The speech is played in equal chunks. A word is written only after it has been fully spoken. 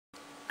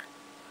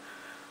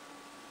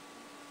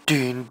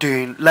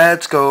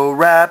Let's go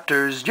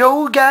Raptors,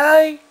 yo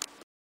guy!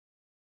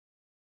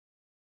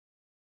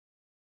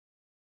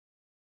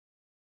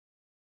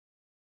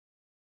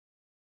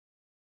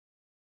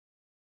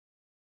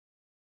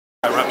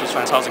 Raptors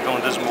fans, how's it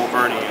going? This is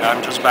MoVernie.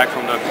 I'm just back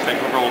from the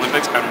Vancouver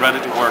Olympics. I'm ready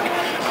to work.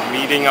 I'm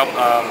meeting up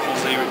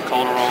Jose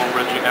Calderon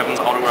Reggie Evans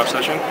autograph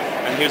session.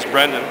 And here's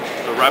Brendan,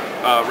 the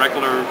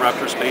regular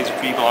RaptorSpacers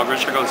vlogger.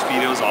 Check out his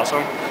videos,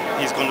 awesome.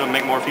 He's going to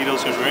make more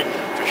videos soon, right?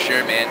 For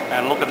sure, man.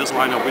 And look at this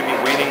lineup. We've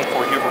been waiting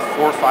for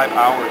 4 or 5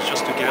 hours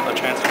just to get a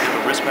chance to get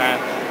a wristband,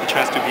 a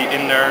chance to be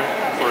in there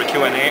for a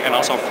Q&A, and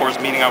also, of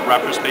course, meeting up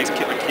RaptorSpace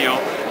Akil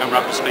and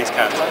RaptorSpace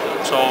Cats.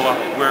 So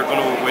we're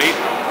going to wait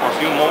for a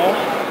few more,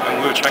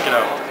 and we'll check it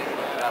out.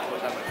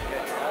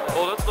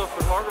 Oh, that's the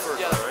photographer.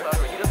 Yeah, right?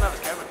 He doesn't have his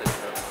camera today.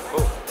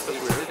 Oh, that's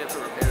weird.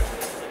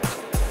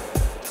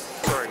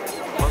 Sorry.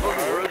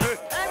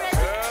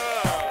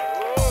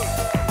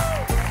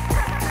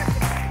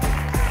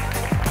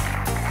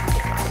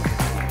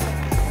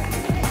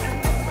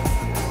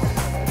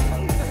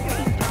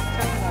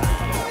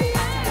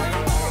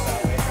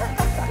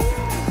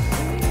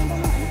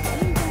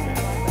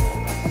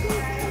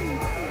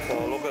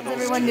 How's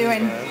everyone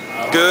doing?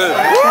 Good. Good,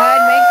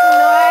 make some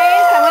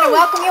noise. I want to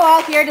welcome you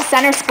all here to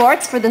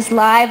CenterSports for this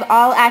live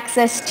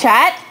all-access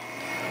chat.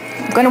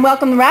 I'm going to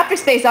welcome the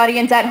RaptorSpace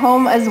audience at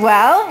home as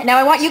well. Now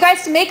I want you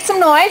guys to make some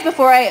noise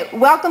before I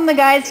welcome the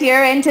guys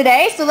here in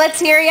today. So let's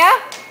hear ya.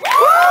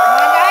 Come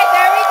on guys,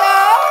 there we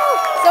go.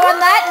 So on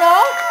that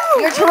note,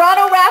 your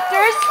Toronto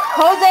Raptors,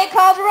 Jose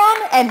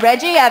Calderon and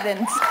Reggie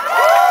Evans.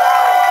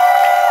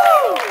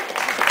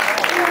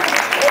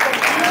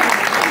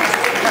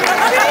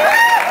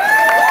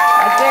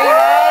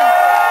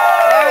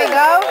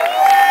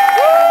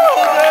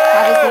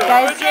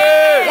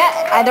 Yeah,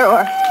 either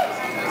or.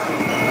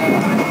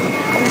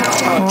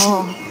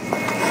 Oh.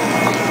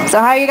 So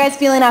how are you guys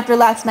feeling after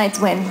last night's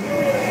win?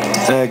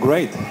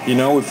 Great. You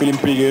know, we're feeling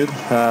pretty good.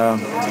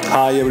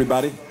 Hi,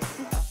 everybody.